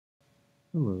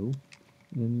Hello.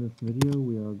 In this video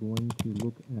we are going to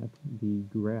look at the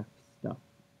graph stuff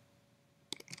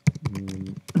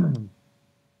in, in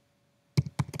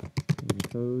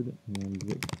code and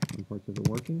get some parts of it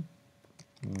working.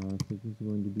 So this is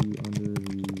going to be under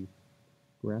the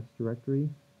graphs directory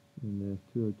in the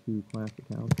 202 class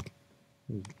account.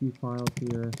 There's a few files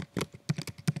here.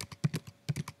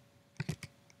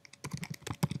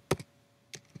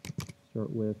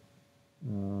 Start with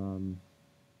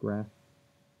graph.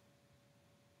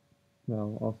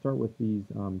 Well, I'll start with these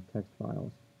text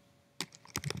files.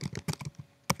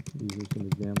 These are some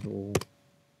example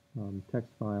text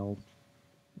files,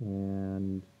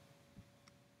 and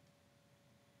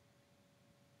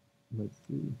let's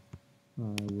see,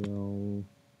 I'll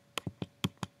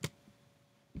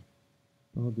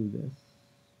do this,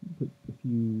 put a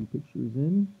few pictures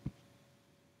in.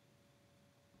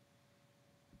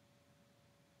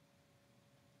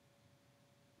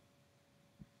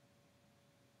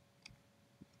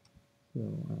 So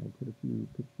I'll put a few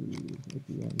pictures at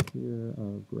the end here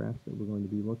of graphs that we're going to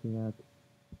be looking at.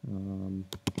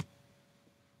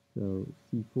 So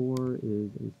C4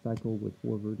 is a cycle with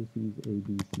 4 vertices, A,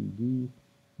 B, C, D.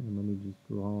 And let me just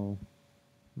draw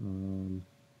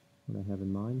what I have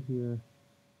in mind here.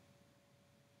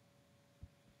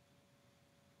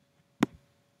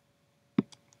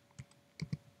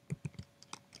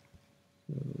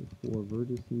 So 4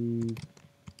 vertices.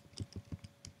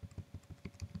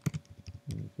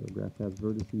 So a graph has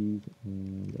vertices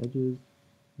and edges.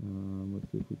 Let's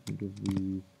see if we can give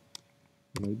these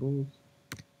labels.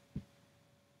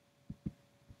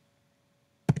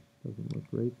 Doesn't look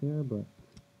great there, but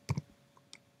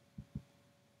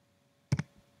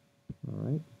all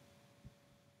right.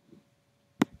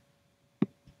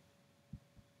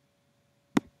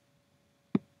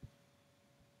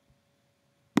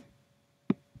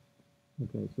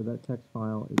 Okay, so that text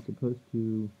file is supposed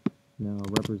to now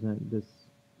represent this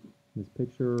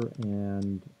picture,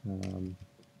 and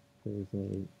there's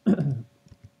a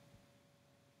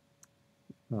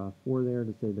 4 there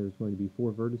to say there's going to be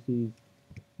 4 vertices.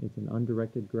 It's an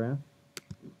undirected graph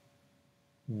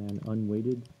and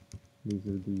unweighted. These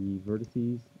are the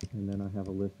vertices, and then I have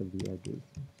a list of the edges.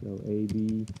 So A,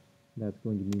 B, that's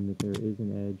going to mean that there is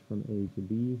an edge from A to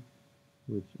B,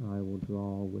 which I will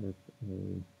draw with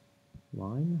a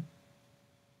line.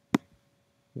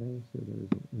 Okay, so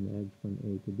there's an edge from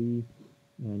A to B,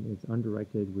 and it's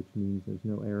undirected, which means there's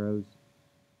no arrows,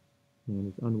 and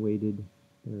it's unweighted,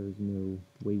 there's no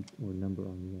weight or number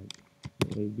on the edge. So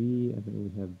AB, and then we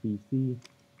have BC,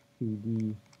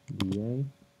 CD, BA,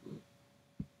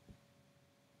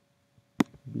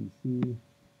 BC,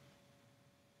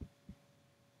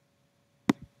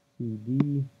 CD,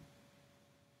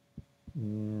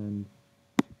 and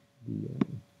BA.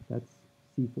 That's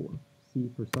C4. C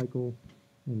for cycle,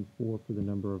 and 4 for the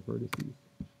number of vertices.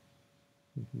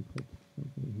 We can put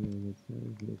something here that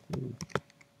says this is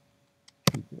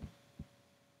C4.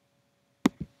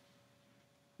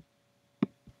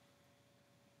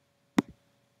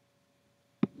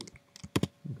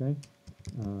 Okay,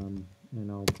 and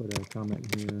I'll put a comment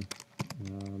here.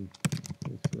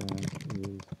 This graph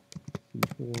is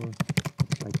C4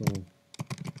 cycle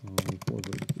on 4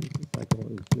 vertices. The cycle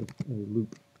is just a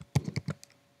loop.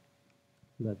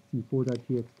 So that's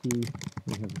C4.txt.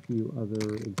 We have a few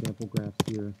other example graphs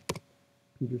here.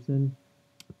 Peterson.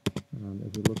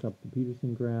 As we look up the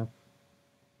Peterson graph,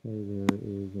 okay, there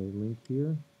is a link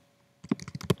here,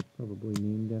 probably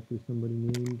named after somebody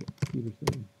named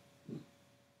Peterson.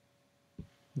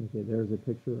 Okay, there's a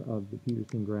picture of the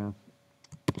Peterson graph,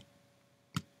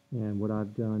 and what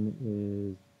I've done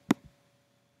is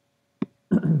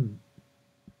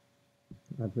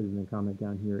I put in a comment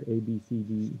down here, A, B, C,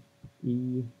 D,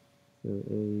 E, so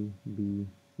A, B,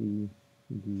 C,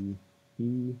 D,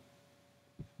 E,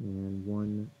 and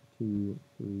 1, 2,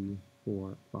 3,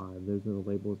 4, 5. Those are the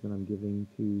labels that I'm giving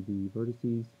to the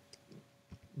vertices.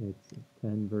 It's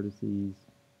 10 vertices,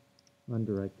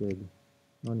 undirected,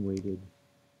 unweighted.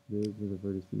 Those are the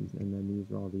vertices, and then these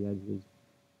are all the edges.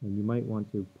 And you might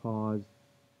want to pause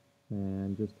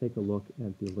and just take a look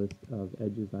at the list of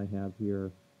edges I have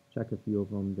here. Check a few of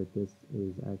them that this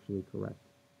is actually correct.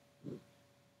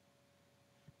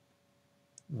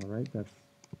 All right, that's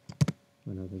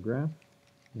another graph.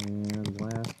 And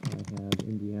last, I have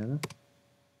Indiana.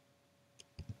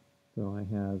 So I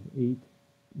have 8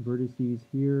 vertices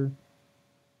here.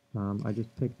 I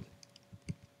just picked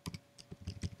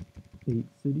 8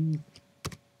 cities: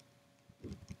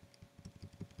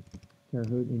 Terre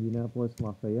Haute, Indianapolis,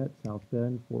 Lafayette, South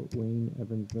Bend, Fort Wayne,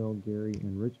 Evansville, Gary,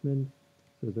 and Richmond.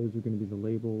 So those are going to be the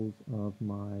labels of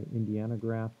my Indiana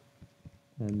graph.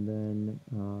 and then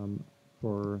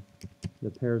for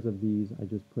the pairs of these, I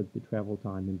just put the travel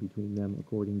time in between them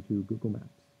according to Google Maps.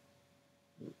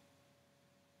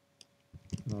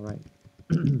 All right,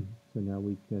 so now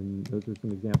we can, those are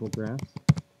some example graphs.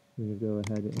 We're going to go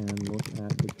ahead and look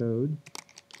at the code.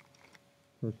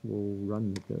 First, we'll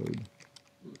run the code.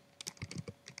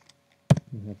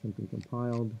 We have something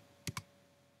compiled,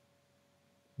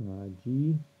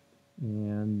 G,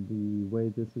 and the way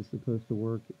this is supposed to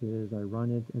work is I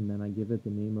run it and then I give it the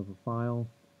name of a file,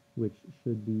 which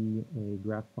should be a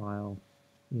graph file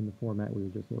in the format we were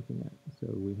just looking at. So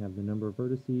we have the number of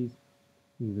vertices,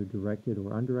 either directed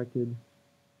or undirected,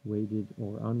 weighted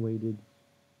or unweighted,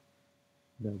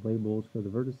 the labels for the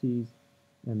vertices,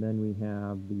 and then we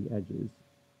have the edges.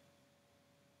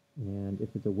 And if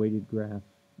it's a weighted graph,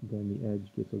 then the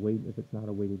edge gets a weight. If it's not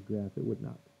a weighted graph, it would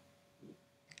not.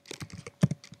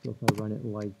 So if I run it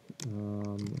like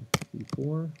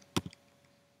C4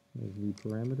 as the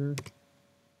parameter,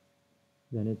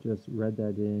 then it just read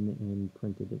that in and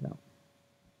printed it out.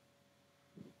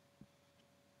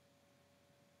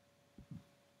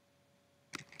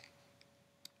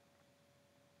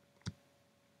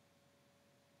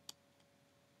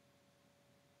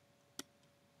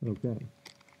 Okay,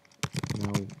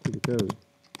 now to the code.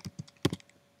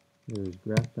 There's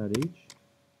graph.h,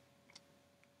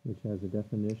 which has a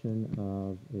definition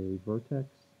of a vertex,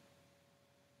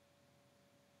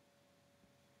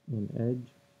 an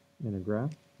edge, and a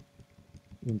graph.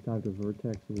 Inside the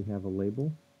vertex we have a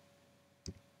label,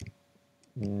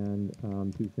 and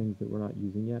two things that we're not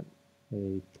using yet,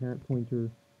 a parent pointer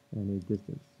and a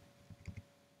distance.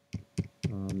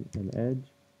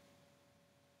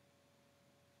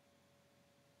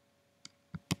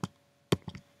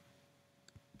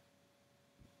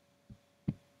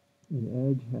 An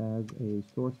edge has a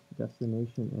source,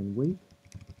 destination, and weight.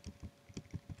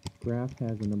 Graph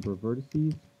has a number of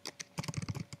vertices.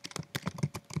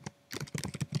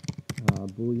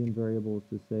 Boolean variables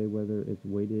to say whether it's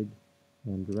weighted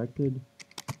and directed.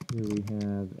 Here we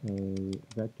have a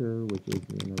vector, which is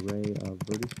an array of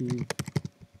vertices,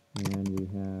 and we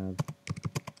have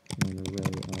an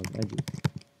array of edges.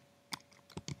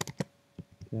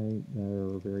 Okay, there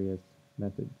are various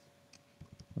methods.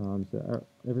 So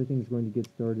everything's going to get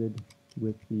started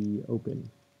with the open.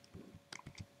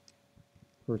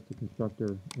 First the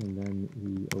constructor, and then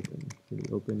the open. So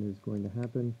the open is going to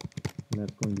happen, and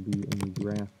that's going to be in the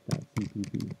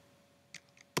graph.cpp.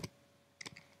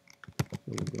 So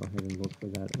we'll go ahead and look for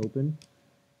that open.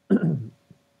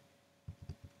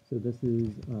 So this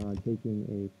is taking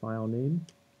a file name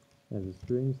as a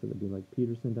string, so that'd be like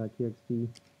peterson.txt.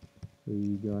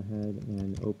 We go ahead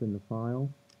and open the file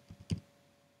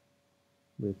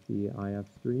with the IF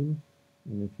stream.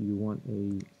 And if you want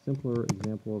a simpler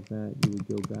example of that, you would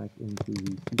go back into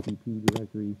the CPP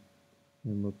directory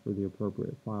and look for the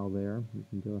appropriate file there. You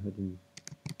can go ahead and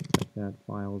check that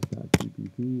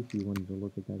files.cpp. If you wanted to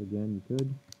look at that again, you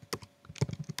could.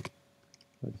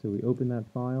 So we open that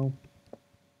file.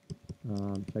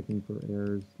 Checking for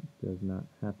errors does not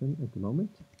happen at the moment.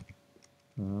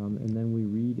 And then we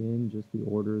read in just the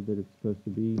order that it's supposed to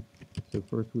be. So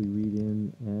first we read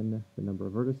in n, the number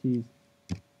of vertices.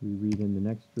 We read in the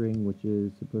next string, which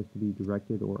is supposed to be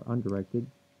directed or undirected.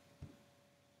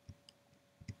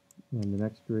 And the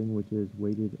next string, which is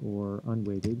weighted or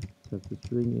unweighted. So if the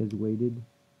string is weighted,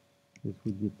 this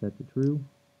would get set to true.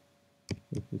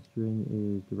 If the string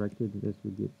is directed, this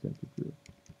would get set to true.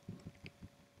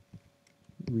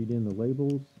 Read in the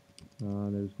labels.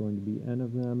 There's going to be n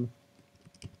of them.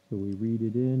 So we read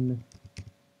it in,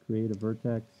 create a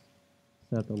vertex,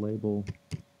 set the label,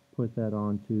 put that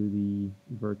onto the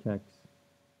vertex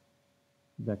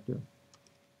vector.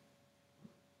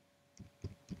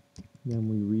 Then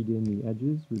we read in the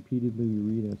edges. Repeatedly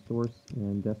we read a source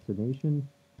and destination.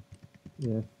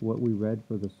 If what we read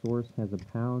for the source has a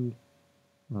pound,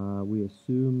 we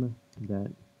assume that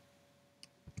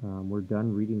we're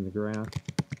done reading the graph.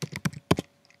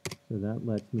 So that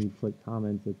lets me put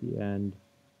comments at the end,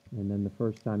 and then the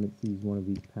first time it sees one of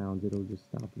these pounds, it'll just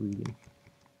stop reading.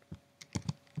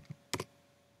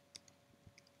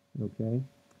 Okay.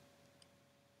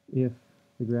 If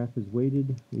the graph is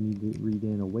weighted, we need to read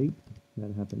in a weight.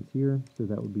 That happens here. So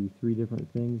that would be three different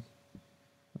things: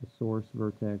 a source,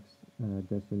 vertex,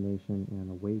 destination, and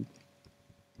a weight.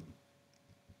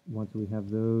 Once we have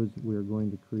those, we're going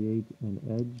to create an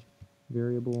edge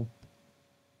variable,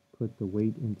 put the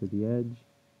weight into the edge,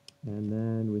 and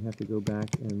then we have to go back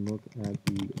and look at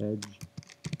the edge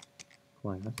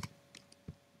class.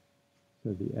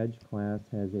 So the edge class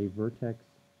has a vertex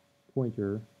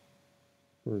pointer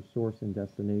for source and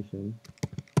destination,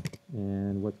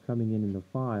 and what's coming in the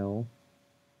file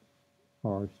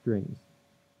are strings.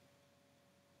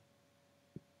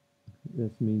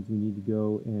 This means we need to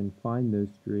go and find those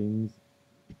strings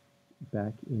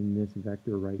back in this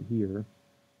vector right here,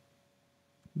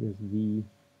 this v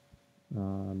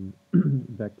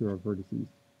vector of vertices.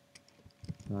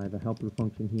 I have a helper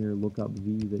function here, lookup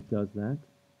v, that does that.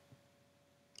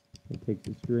 It takes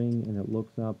a string and it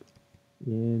looks up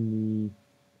in the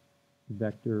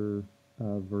vector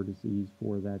of vertices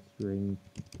for that string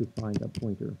to find a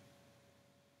pointer.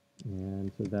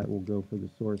 And so that will go for the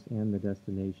source and the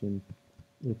destination.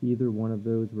 If either one of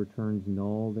those returns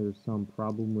null, there's some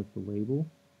problem with the label.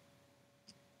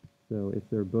 So if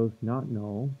they're both not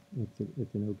null, it's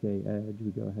an okay edge.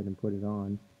 We go ahead and put it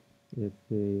on. If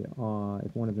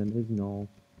one of them is null,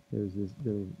 we'll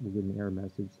get an error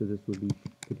message. So this would be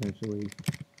potentially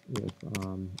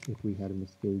if we had a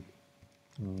mistake,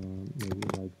 maybe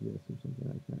like this or something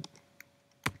like that.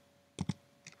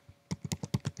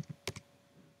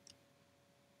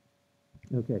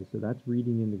 Okay, so that's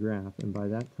reading in the graph, and by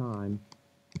that time,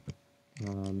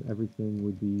 everything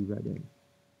would be read in.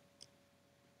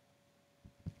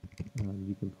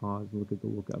 You can pause and look at the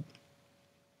lookup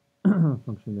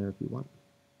function there if you want.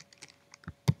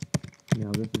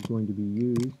 Now this is going to be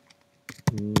used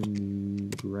in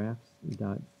the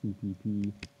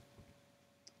graphs.cpp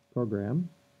program,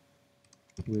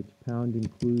 which pound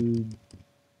includes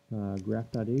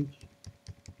graph.h.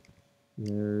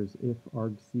 There's if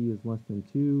argc is less than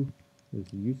 2,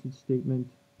 there's a usage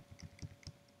statement,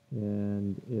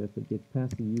 and if it gets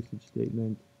past the usage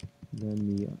statement,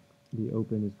 then the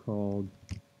open is called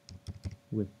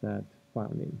with that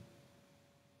file name,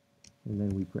 and then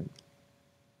we print.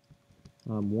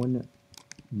 One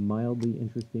mildly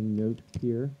interesting note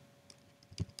here.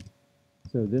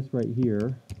 So this right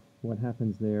here, what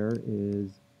happens there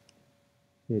is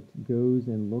it goes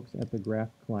and looks at the graph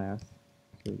class.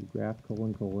 So graph :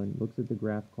 looks at the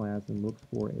graph class and looks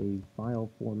for a file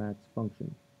formats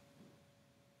function.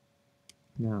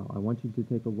 Now I want you to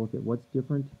take a look at what's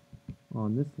different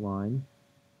on this line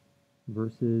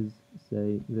versus,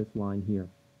 say, this line here.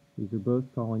 These are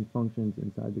both calling functions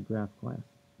inside the graph class.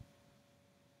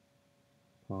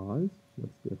 Pause.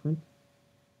 What's different?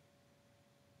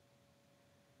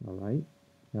 All right.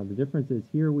 Now the difference is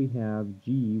here we have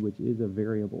g, which is a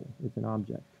variable. It's an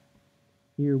object.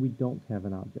 Here we don't have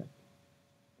an object.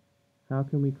 How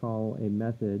can we call a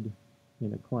method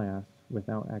in a class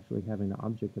without actually having an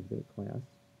object of the class?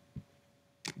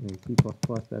 In C++,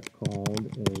 that's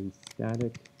called a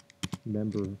static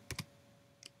member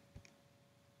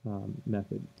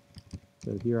method.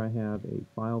 So here I have a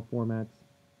file formats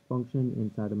function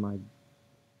inside of my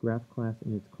graph class,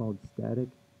 and it's called static.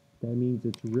 That means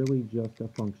it's really just a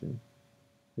function.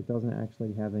 It doesn't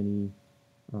actually have any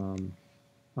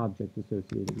object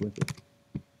associated with it.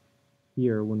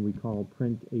 Here, when we call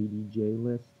print adj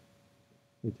list,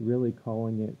 it's really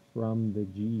calling it from the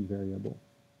g variable.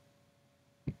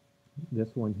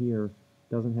 This one here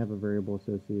doesn't have a variable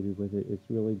associated with it. It's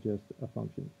really just a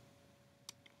function.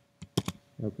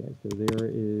 Okay, so there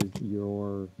is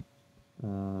your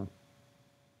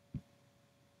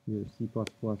C++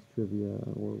 trivia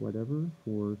or whatever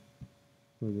for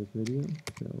this video.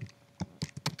 So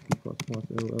C++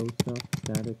 OO stuff,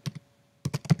 static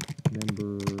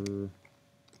member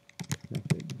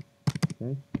method.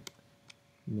 Okay,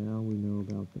 now we know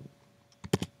about that.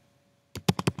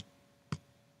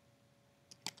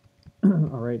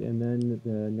 All right, and then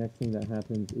the next thing that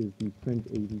happens is the print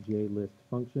adj list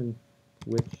function,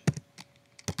 which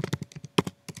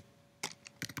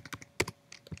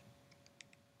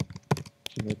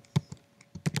let's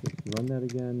just run that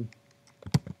again.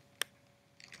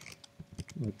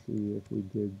 Let's see if we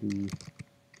did the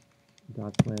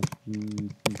 /g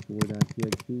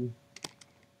c4.txt.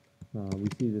 We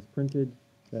see this printed.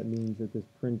 That means that this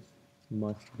print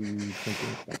must be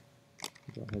printing stuff.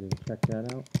 Go ahead and check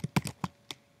that out.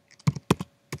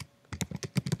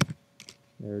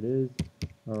 There it is.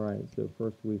 All right, so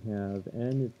first we have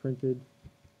n is printed,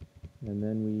 and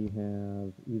then we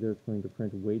have either it's going to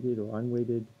print weighted or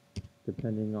unweighted,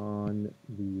 depending on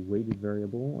the weighted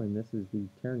variable, and this is the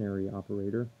ternary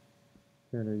operator.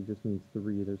 Ternary just means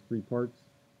 3. There's 3 parts.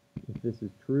 If this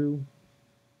is true,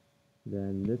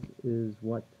 then this is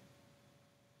what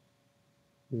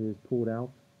is pulled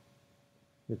out.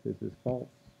 If this is false,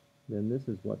 then this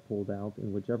is what pulled out,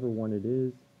 and whichever one it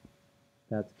is,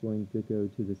 that's going to go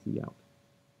to the cout.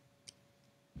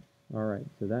 All right,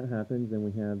 so that happens, then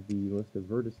we have the list of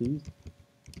vertices.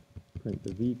 Print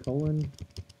the v colon,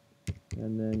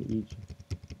 and then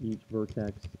each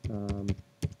vertex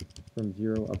from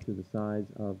 0 up to the size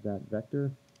of that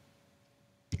vector.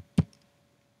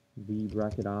 V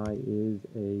bracket I is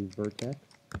a vertex,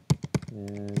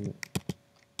 and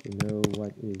to know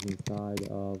what is inside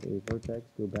of a vertex,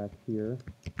 go back here.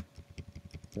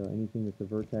 So anything that's a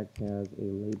vertex has a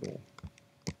label.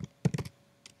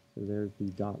 So there's the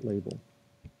dot label.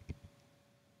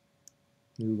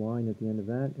 New line at the end of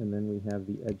that, and then we have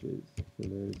the edges. So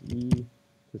there's E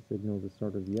to signal the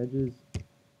start of the edges.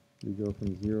 We go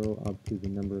from 0 up to the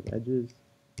number of edges,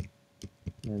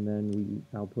 and then we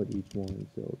output each one.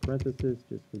 So parenthesis,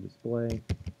 just for display,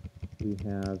 we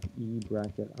have E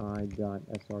bracket I dot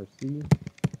src.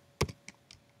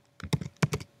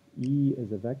 E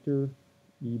is a vector,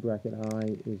 E bracket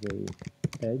I is a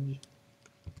edge,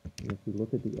 and if we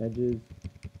look at the edges,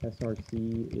 src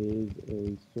is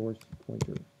a source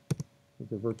pointer.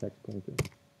 It's a vertex pointer.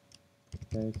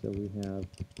 Okay, so we have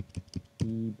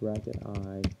E bracket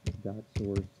I dot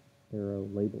source arrow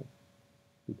label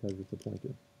because it's a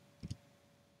pointer.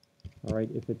 All right,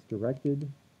 if it's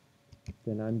directed,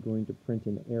 then I'm going to print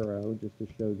an arrow just to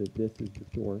show that this is the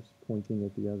source pointing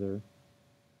at the other.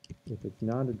 If it's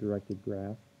not a directed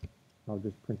graph, I'll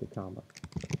just print a comma.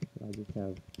 So I just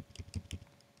have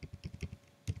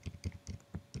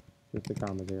a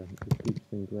comma there. It keeps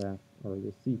the graph, or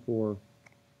the C4.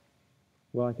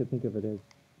 Well, I could think of it as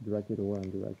directed or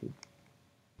undirected.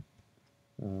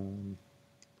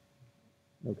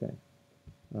 Okay.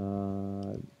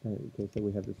 Okay, so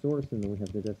we have the source, and then we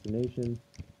have the destination.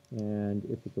 And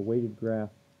if it's a weighted graph,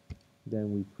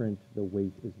 then we print the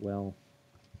weight as well,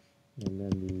 and then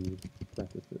the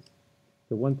parenthesis.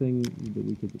 The one thing that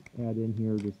we could add in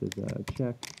here, just as a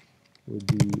check, would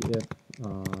be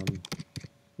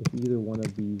if either one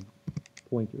of these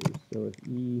pointers, so if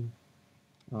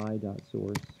EI dot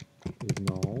source is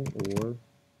null, or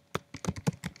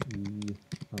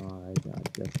EI dot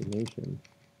destination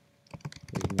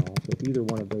is null. So if either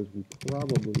one of those, we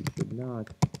probably should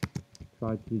not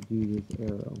try to do this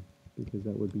arrow, because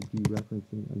that would be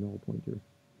dereferencing a null pointer.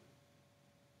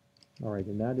 All right,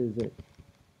 and that is it.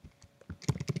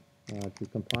 To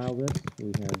compile this,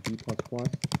 we have G++,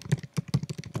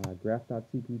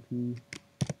 graph.cpp,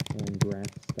 and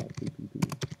graphs.cpp.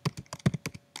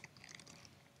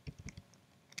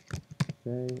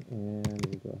 Okay, and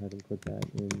we'll go ahead and put that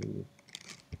in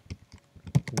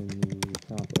the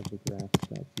top of the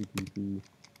graphs.cpp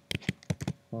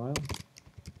file.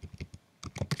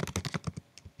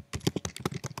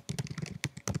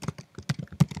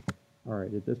 All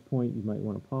right, at this point, you might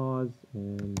want to pause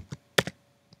and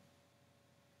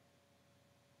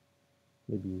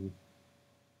maybe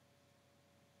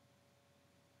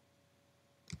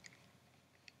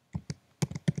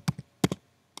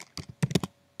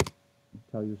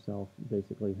tell yourself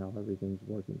basically how everything's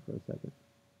working for a second.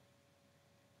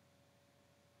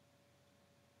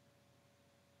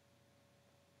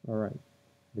 All right,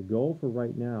 the goal for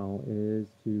right now is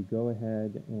to go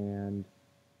ahead and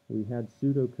we had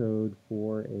pseudocode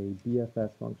for a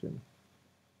BFS function,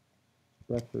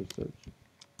 breadth first search.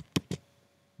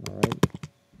 All right,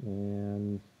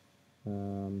 and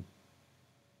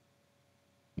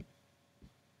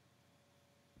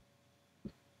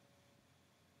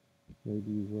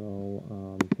maybe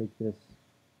we'll take this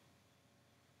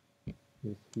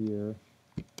here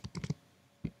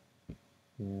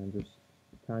and just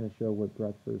kind of show what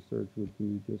breadth first search would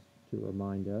do, just to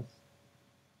remind us.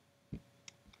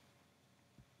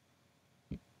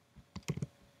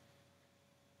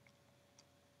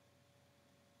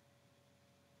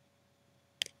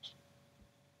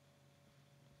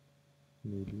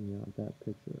 Maybe not that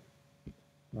picture.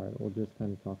 All right, we'll just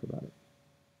kind of talk about it.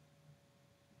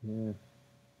 Yeah.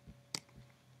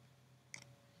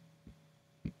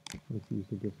 Let's use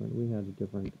a different, we had a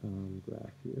different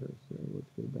graph here, so let's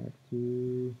go back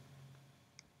to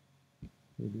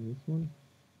maybe this one.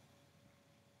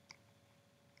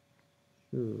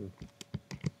 Sure.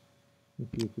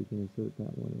 Let's see if we can insert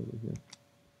that one over here.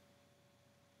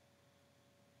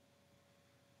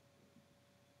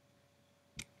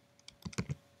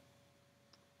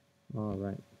 All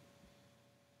right.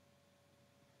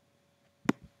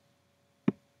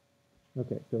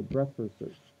 Okay, so breadth first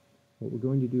search. What we're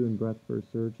going to do in breadth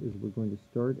first search is we're going to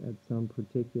start at some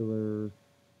particular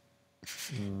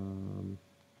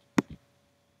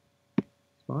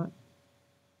spot.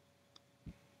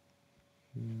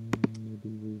 Maybe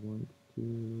we want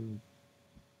to.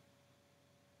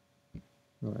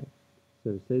 All right.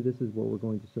 So say this is what we're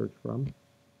going to search from,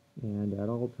 and at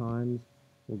all times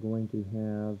we're going to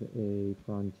have a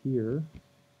frontier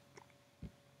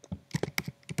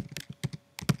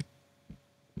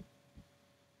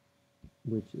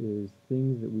which is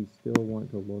things that we still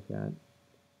want to look at.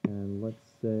 And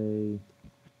let's say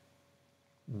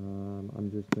I'm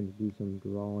just going to do some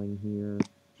drawing here,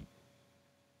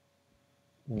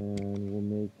 and we'll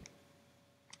make,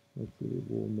 let's see,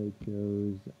 we'll make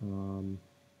those,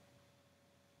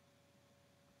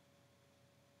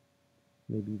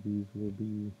 maybe these will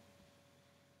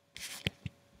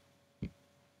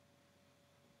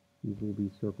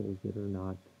be circles that are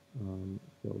not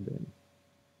filled in.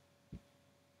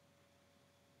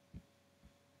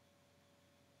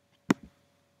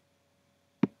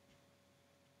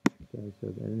 Okay, so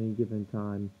at any given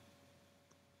time,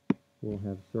 we'll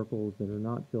have circles that are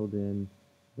not filled in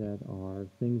that are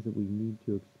things that we need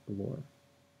to explore.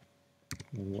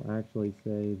 And we'll actually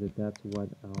say that that's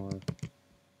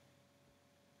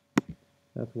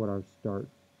what our start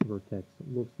vertex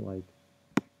looks like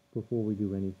before we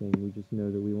do anything. We just know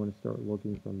that we want to start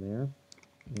looking from there.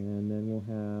 And then we'll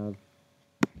have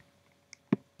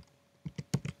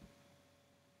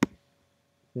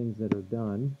things that are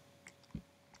done.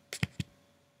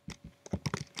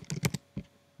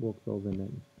 We'll fill them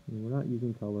in. And we're not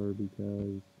using color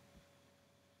because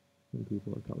some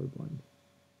people are colorblind.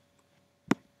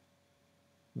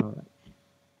 All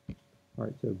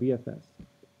right, so BFS.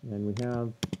 And we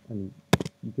have,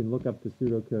 you can look up the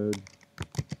pseudocode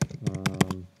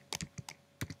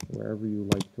wherever you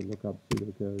like to look up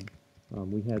pseudocode.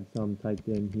 We had some typed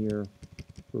in here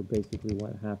for basically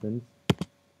what happens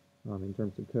in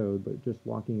terms of code, but just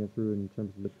walking it through in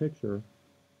terms of the picture.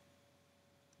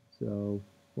 So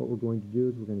what we're going to do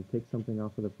is we're going to take something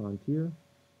off of the frontier,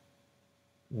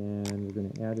 and we're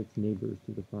going to add its neighbors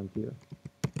to the frontier.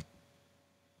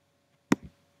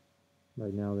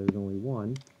 Right now there's only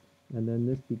one, and then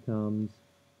this becomes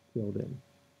filled in.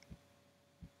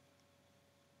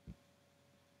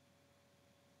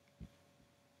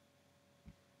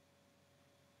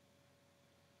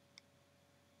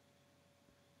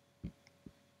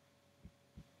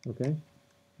 Okay,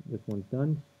 this one's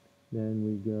done. Then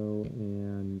we go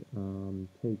and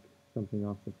take something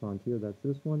off the frontier. That's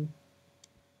this one.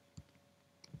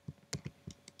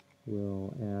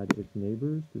 We'll add its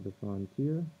neighbors to the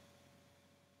frontier.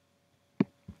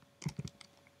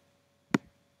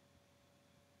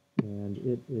 And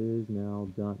it is now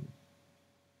done.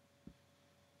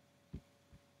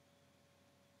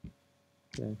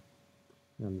 Okay,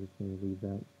 I'm just going to leave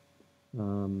that.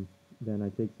 Then I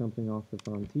take something off the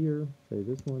frontier, say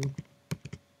this one,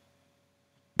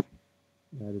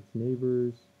 add its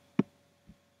neighbors.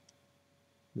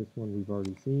 This one we've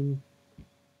already seen.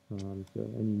 So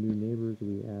any new neighbors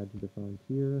we add to the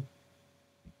frontier,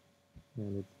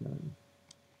 and it's done.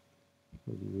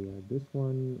 Maybe we add this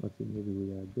one. Let's see, maybe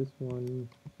we add this one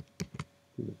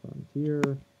to the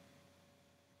frontier,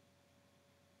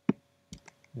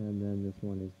 and then this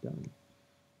one is done.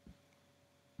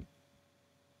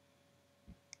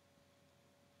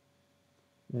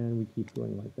 And we keep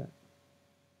going like that.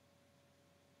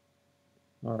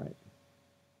 All right.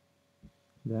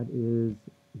 That is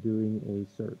doing a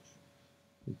search.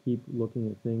 We keep looking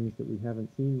at things that we haven't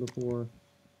seen before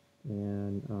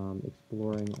and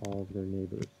exploring all of their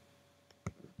neighbors.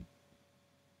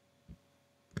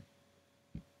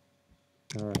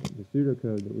 All right, the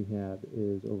pseudocode that we have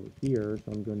is over here,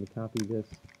 so I'm going to copy this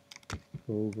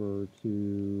over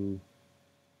to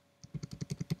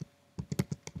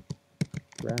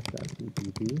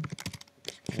graph.cpp,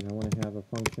 and I want to have a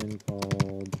function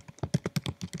called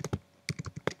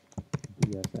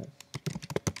BFS.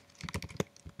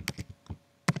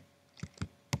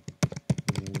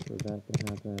 And for that to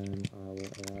happen, I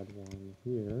will add one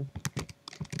here.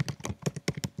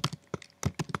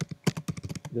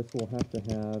 This will have to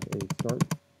have a start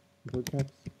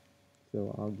vertex,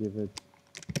 so I'll give it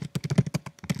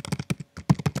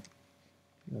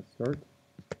a start.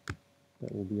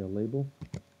 That will be a label.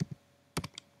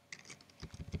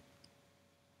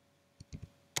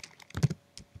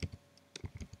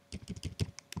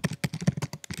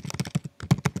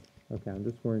 Okay, I'm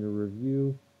just going to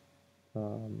review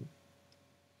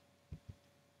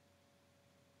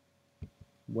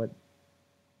what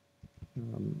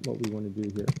we want to do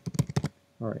here.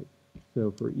 All right,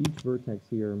 so for each vertex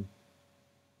here,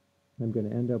 I'm going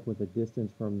to end up with a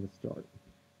distance from the start.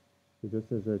 So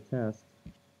just as a test,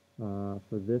 for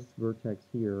this vertex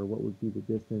here, what would be the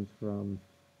distance from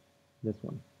this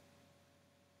one?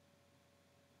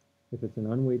 If it's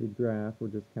an unweighted graph, we're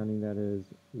just counting that as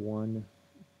 1,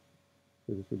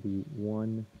 so this would be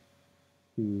 1,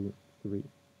 2, 3.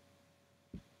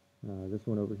 This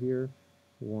one over here,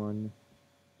 1,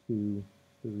 2,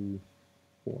 3,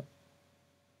 4.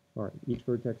 All right, each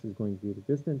vertex is going to be the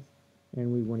distance,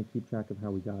 and we want to keep track of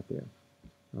how we got there.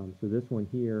 So this one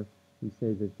here, we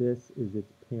say that this is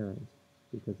its parent,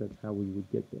 because that's how we would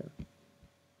get there.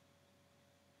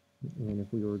 And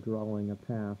if we were drawing a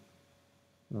path,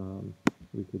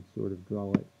 we could sort of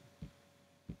draw it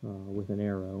with an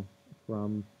arrow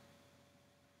from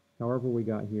however we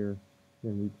got here,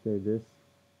 then we'd say this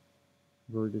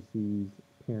vertice's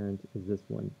parent is this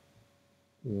one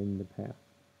in the path.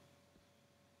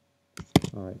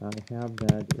 All right, I have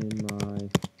that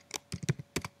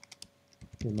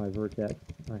in my vertex.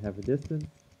 I have a distance,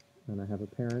 and I have a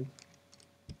parent,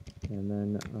 and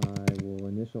then I will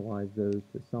initialize those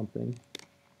to something.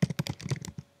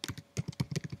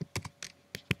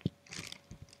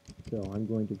 So I'm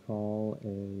going to call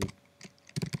a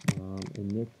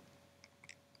init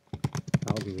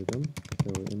algorithm.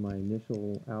 So in my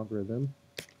initial algorithm,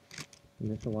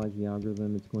 initialize the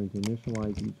algorithm, it's going to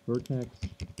initialize each vertex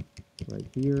right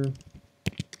here,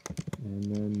 and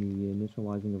then the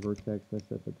initializing a vertex, I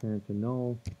set the parent to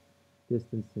null,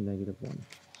 distance to -1.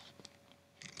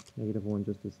 -1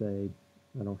 just to say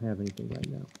I don't have anything right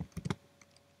now.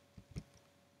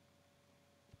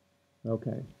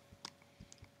 Okay,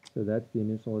 so that's the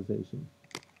initialization.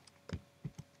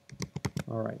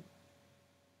 All right,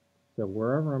 so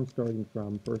wherever I'm starting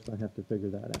from, first I have to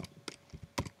figure that out.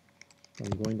 So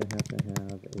I'm going to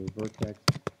have a vertex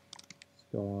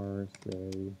star,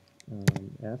 say,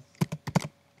 s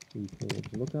equals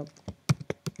lookup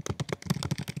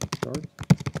start.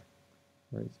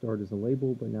 Right, start is a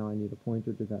label, but now I need a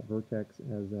pointer to that vertex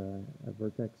as a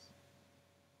vertex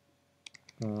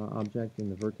object in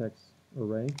the vertex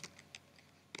array.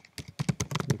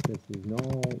 If this is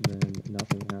null, then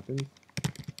nothing happens.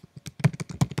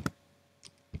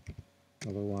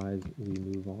 Otherwise, we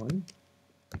move on.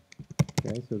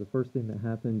 Okay, so the first thing that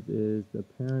happens is the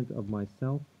parent of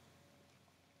myself,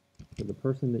 so the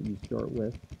person that you start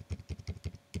with,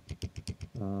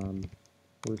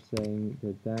 we're saying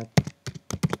that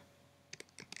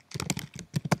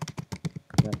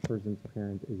person's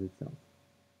parent is itself.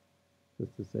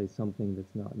 Just to say something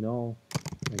that's not null,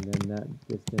 and then that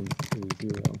distance is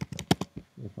 0.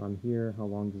 If I'm here, how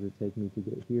long does it take me to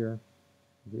get here?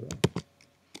 0.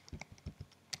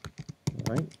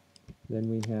 All right. Then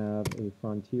we have a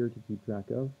frontier to keep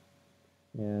track of,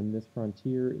 and this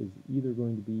frontier is either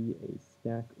going to be a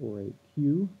stack or a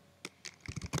queue.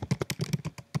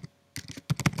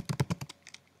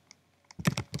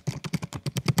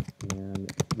 And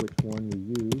which one we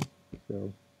use.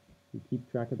 So we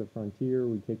keep track of the frontier,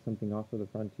 we take something off of the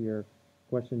frontier.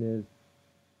 Question is,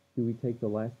 do we take the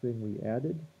last thing we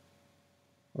added,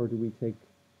 or do we take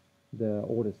the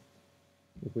oldest?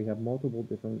 If we have multiple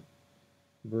different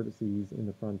vertices in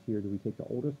the frontier, do we take the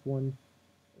oldest one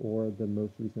or the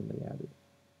most recently added?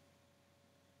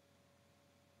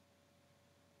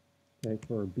 Okay,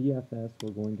 for BFS,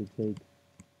 we're going to take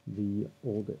the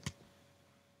oldest.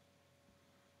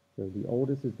 So the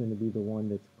oldest is going to be the one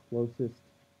that's closest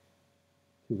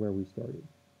to where we started.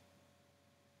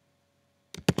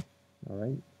 All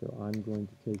right, so I'm going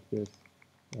to take this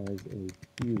as a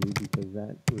queue because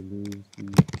that removes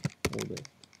the oldest.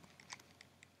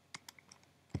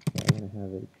 So I'm going to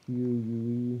have a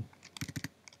queue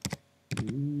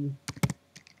UE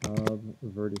of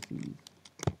vertices.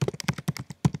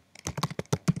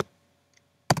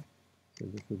 So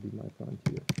this would be my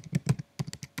frontier.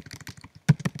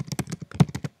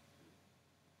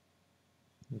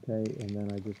 Okay, and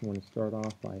then I just want to start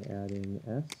off by adding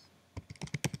s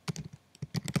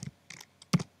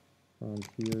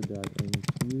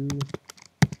frontier.enqueue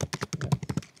s.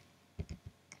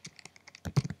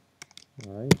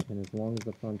 All right, and as long as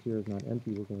the frontier is not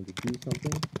empty, we're going to do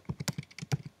something.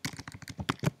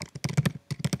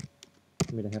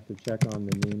 I'm going to have to check on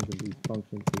the names of these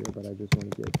functions here, but I just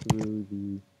want to get through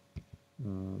the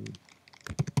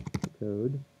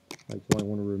code. Right, so I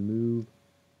want to remove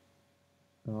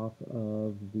off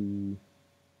of the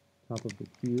top of the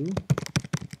queue.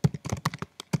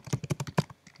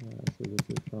 So this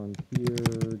is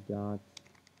frontier dot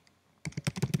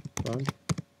front,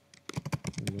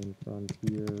 and then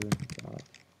frontier dot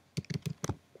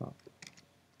top.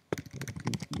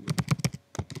 See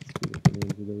what the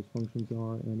names of those functions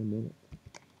are in a minute.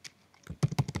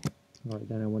 All right,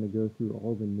 then I want to go through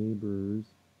all the neighbors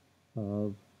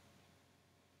of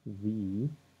V.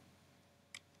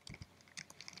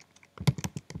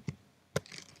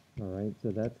 All right,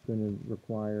 so that's going to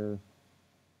require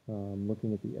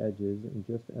looking at the edges, and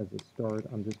just as a start,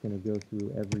 I'm just going to go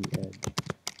through every edge.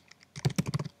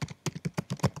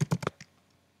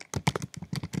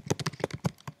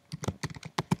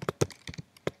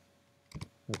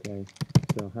 Okay,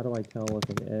 so Now, how do I tell if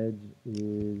an edge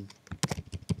is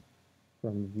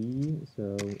from V?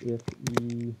 So if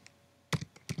E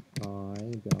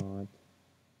I dot,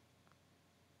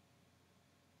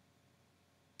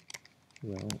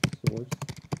 well, source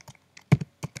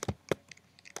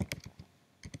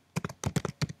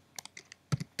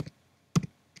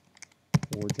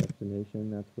or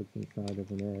destination, that's what's inside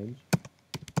of an edge.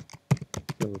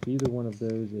 So if either one of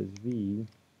those is V,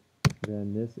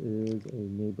 then this is a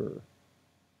neighbor.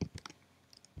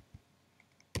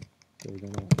 So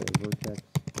then I'll say vertex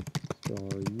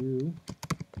star U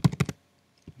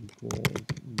equals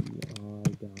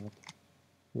EI dot,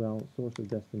 well, source or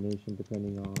destination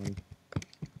depending on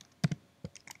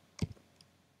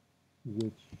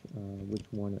which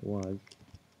one it was.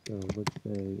 So let's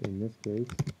say in this case,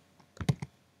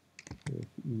 if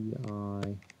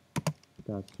EI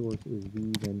dot source is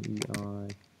V, then EI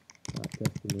dot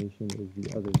destination is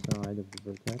the other side of the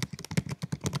vertex.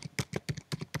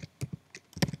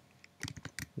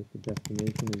 If the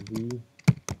destination is V,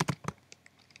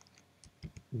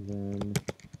 then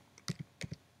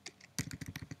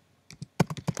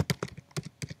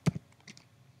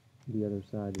the other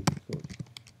side is the source.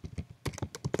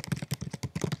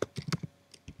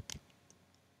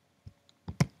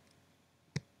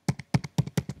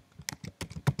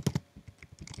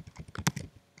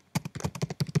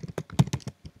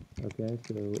 Okay,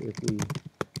 so if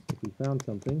we found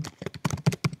something,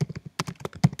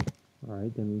 all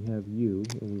right, then we have U,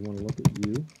 and we want to look at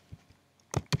U.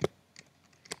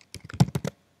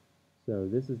 So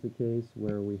this is the case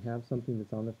where we have something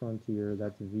that's on the frontier,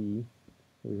 that's V.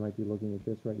 So we might be looking at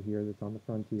this right here that's on the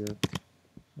frontier.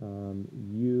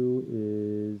 U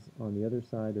is on the other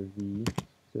side of V,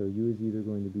 so U is either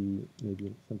going to be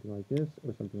maybe something like this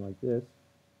or something like this.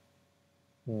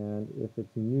 And if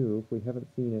it's new, if we haven't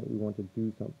seen it, we want to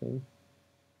do something.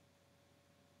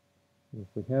 And if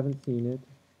we haven't seen it,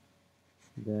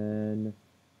 then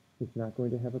it's not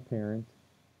going to have a parent,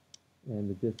 and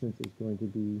the distance is going to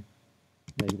be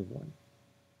 -1.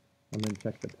 I'm going to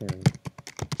check the parent.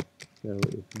 So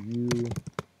if U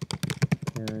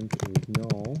parent is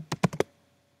null,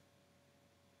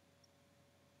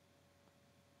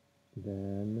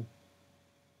 then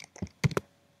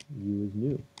U is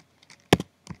new.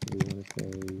 So we want to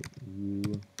say U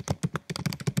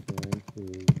parent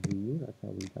is V, that's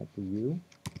how we got the U,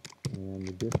 and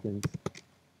the distance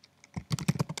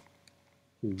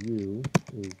to U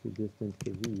is the distance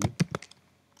to V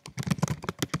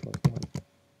plus 1.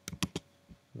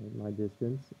 Right, my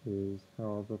distance is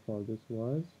however far this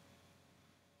was,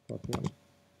 plus 1.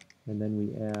 And then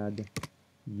we add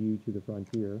U to the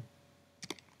frontier.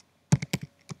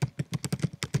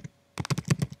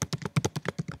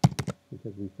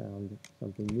 Because we found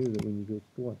something new that we need to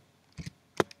explore.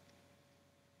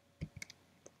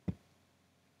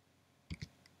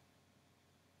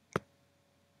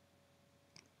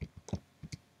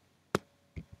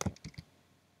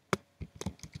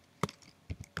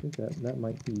 I think that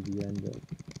might be the end of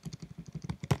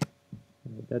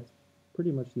that's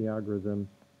pretty much the algorithm,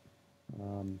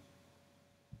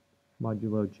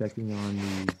 modulo checking on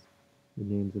the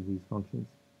names of these functions.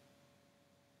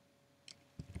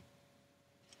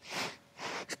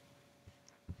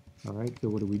 All right, so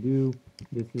what do?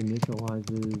 This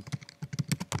initializes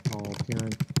all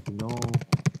parents to null,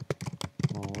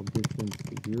 all distance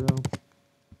to 0,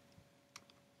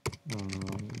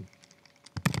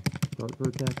 start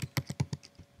vertex.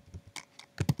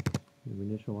 We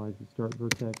initialize the start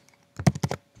vertex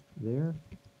there.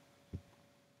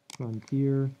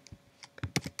 Frontier.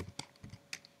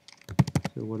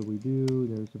 So what do?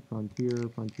 There's a frontier.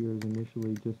 Frontier is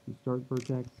initially just the start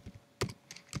vertex.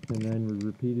 And then we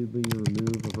repeatedly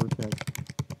remove a vertex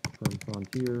from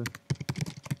frontier.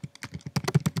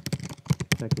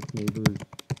 Check its neighbors.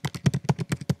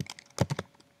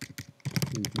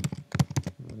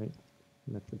 All right,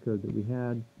 and that's the code that we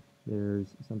had.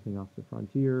 There's something off the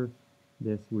frontier.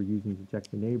 This we're using to check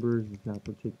the neighbors. It's not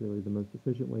particularly the most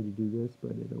efficient way to do this,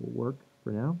 but it'll work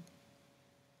for now.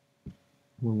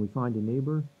 When we find a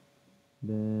neighbor,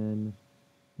 then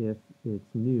if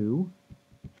it's new,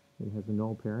 it has a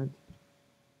null parent,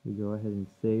 we go ahead and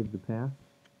save the path.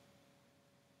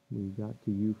 We got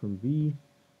to U from V.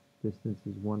 Distance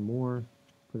is 1 more.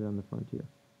 Put it on the frontier.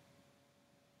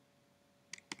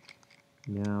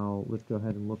 Now let's go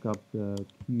ahead and look up the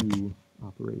Q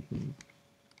operations.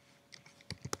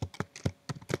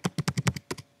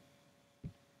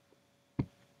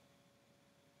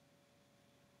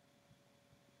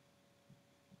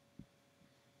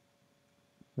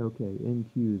 Okay, in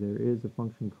Q there is a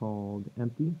function called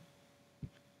empty.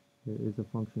 There is a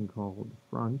function called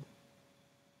front.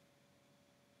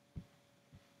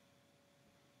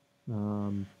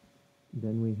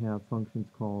 Then we have functions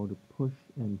called push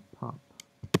and pop.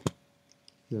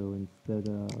 So instead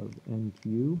of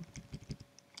NQ,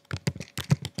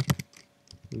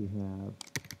 we have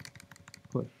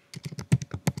push.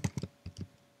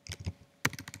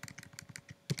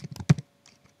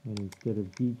 And instead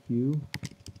of DQ,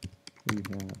 we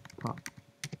have pop.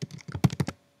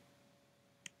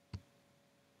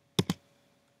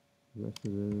 The rest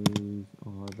of those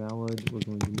are valid. We're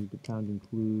going to need to pound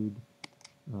include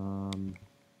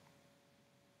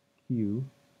Q.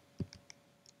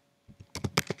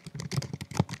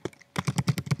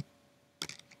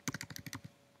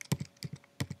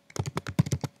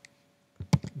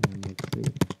 And let's see.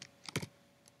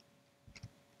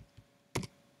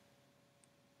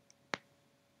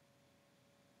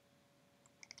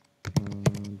 I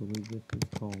believe this is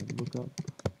called lookup.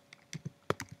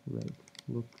 Right.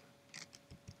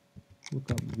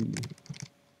 Lookup V.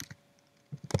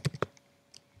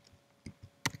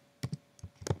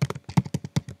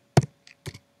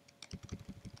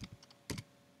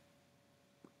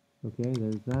 Okay,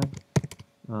 there's that.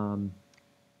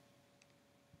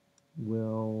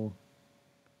 We'll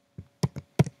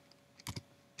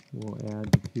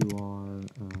add to our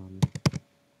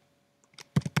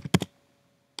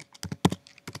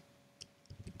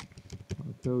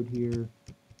code here.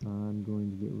 I'm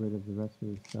going to get rid of the rest of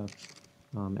this stuff.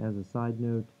 As a side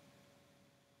note,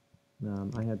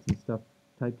 I had some stuff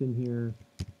typed in here.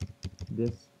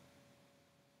 This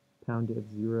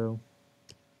 #f0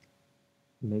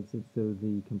 makes it so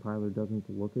the compiler doesn't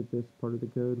look at this part of the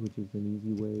code, which is an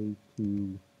easy way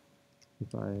to,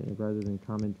 rather than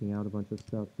commenting out a bunch of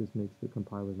stuff, this makes the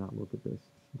compiler not look at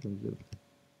this in terms of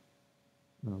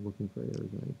looking for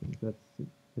errors or anything. So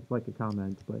it's like a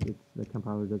comment, but the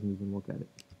compiler doesn't even look at it.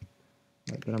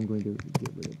 Right, but I'm going to get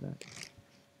rid of that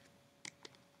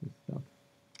this stuff.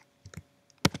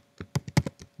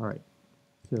 All right.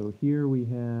 So here we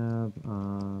have,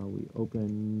 we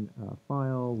open a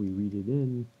file, we read it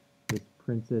in, this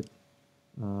prints it.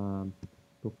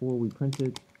 Before we print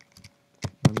it,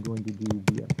 I'm going to do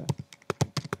BFS.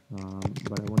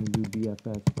 But I want to do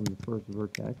BFS from the first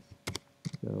vertex.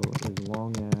 So as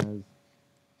long as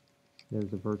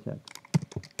there's a vertex.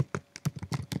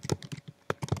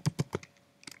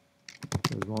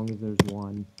 So as long as there's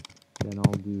one, then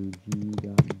I'll do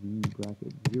g.v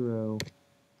bracket 0.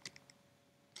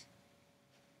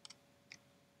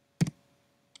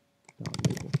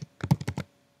 Label.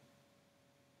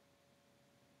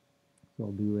 So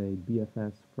I'll do a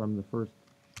BFS from the first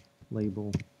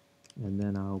label, and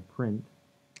then I'll print.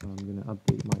 I'm going to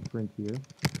update my print here.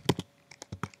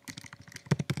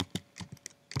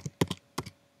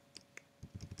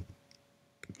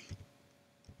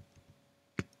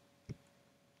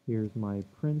 Here's my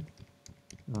print.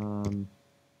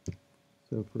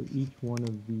 So for each one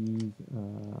of these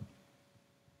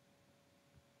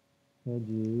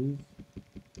edges,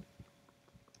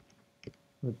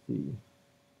 let's see,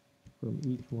 from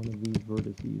each one of these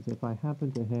vertices, if I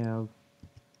happen to have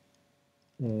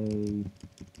a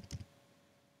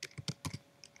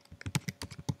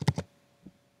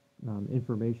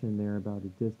information there about a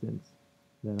distance,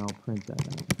 then I'll print that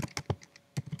out.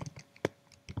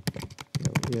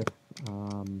 So if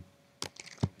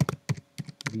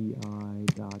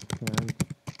vi.parent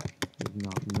is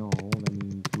not null, that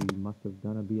means we must have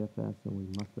done a BFS and we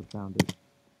must have found it.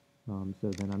 So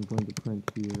then I'm going to print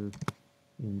here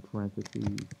in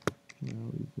parentheses,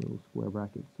 these little square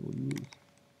brackets we'll use.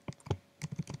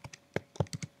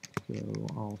 So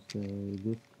I'll say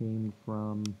this came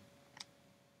from,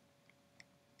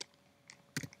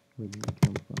 where did it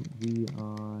come from?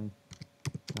 vi.parent.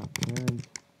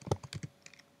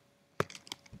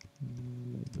 I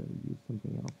better use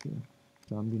something else here.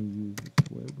 So I'm going to use the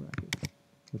square brackets.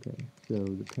 Okay, so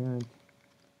the parent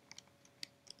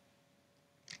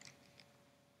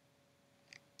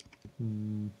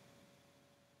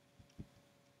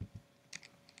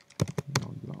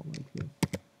I'll draw like this.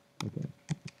 Okay.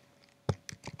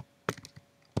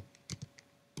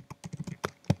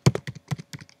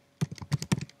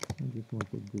 I just want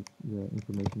the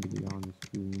information to be on the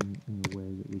screen in a way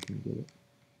that we can get it.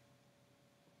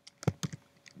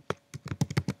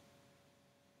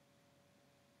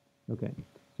 Okay,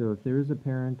 so if there is a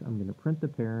parent, I'm going to print the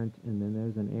parent, and then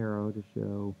there's an arrow to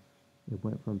show it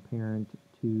went from parent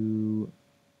to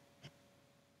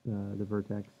the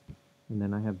vertex, and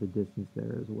then I have the distance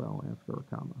there as well after a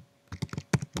comma.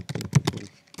 Let's see if this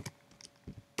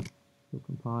will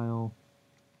compile.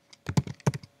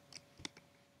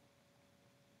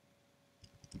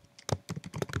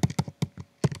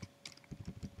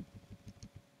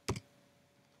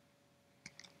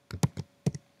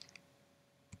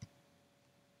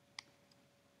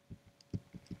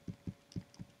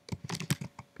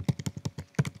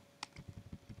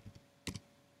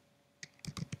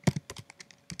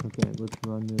 let's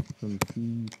run this from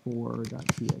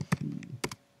c4.txt.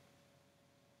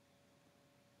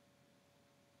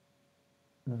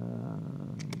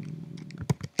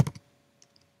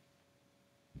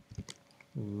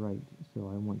 Right, so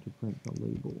I want to print the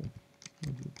label.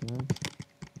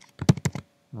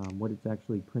 What it's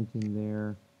actually printing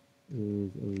there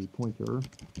is a pointer.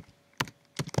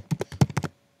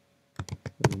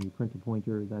 So when you print a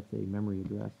pointer, that's a memory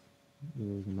address.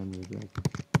 There is a memory address.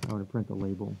 I want to print the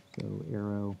label, so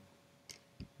arrow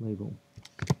label.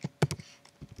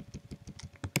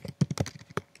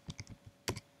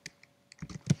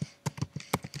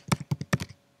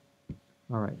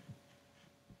 All right.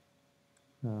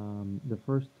 The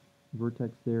first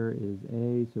vertex there is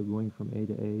A, so going from A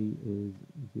to A is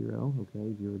 0,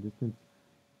 okay, 0 distance.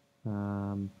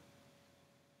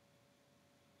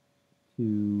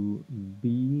 To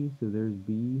B, so there's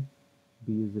B.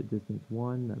 B is at distance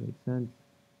 1, that makes sense.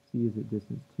 C is at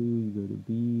distance 2, you go to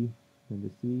B, then to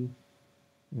C.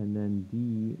 And then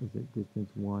D is at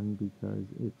distance 1 because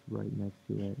it's right next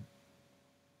to A.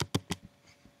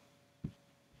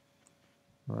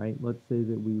 All right, let's say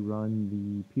that we run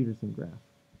the Peterson graph.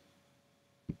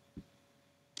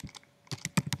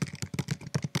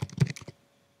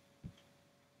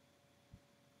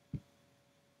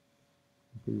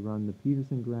 If we run the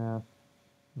Peterson graph,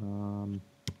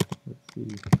 let's see.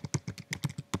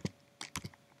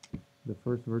 The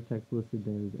first vertex listed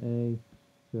there is A,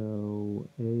 so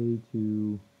A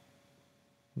to,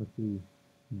 let's see,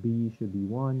 B should be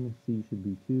 1, C should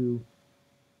be 2,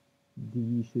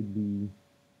 D should be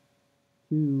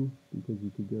 2, because you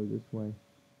could go this way.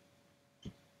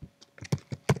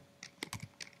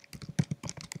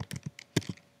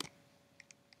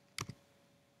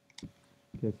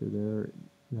 Okay, so there,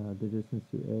 the distance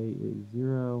to A is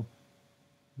 0,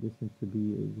 distance to B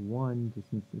is 1,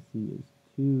 distance to C is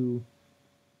 2,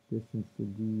 distance to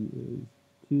D is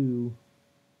 2,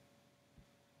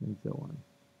 and so on.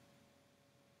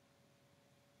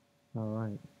 All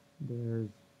right, there's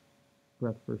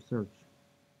breadth first search.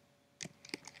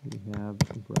 We have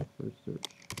breadth first search.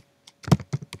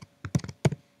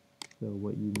 So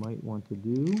what you might want to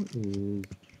do is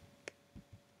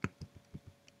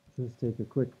just take a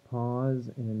quick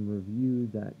pause and review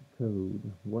that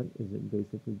code. What is it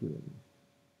basically doing?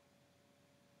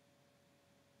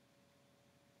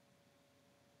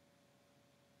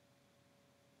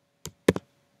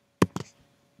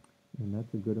 And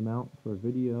that's a good amount for a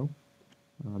video.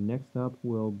 Next up,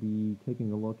 we'll be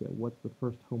taking a look at what's the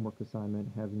first homework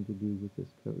assignment having to do with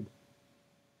this code.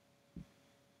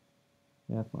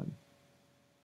 Have fun.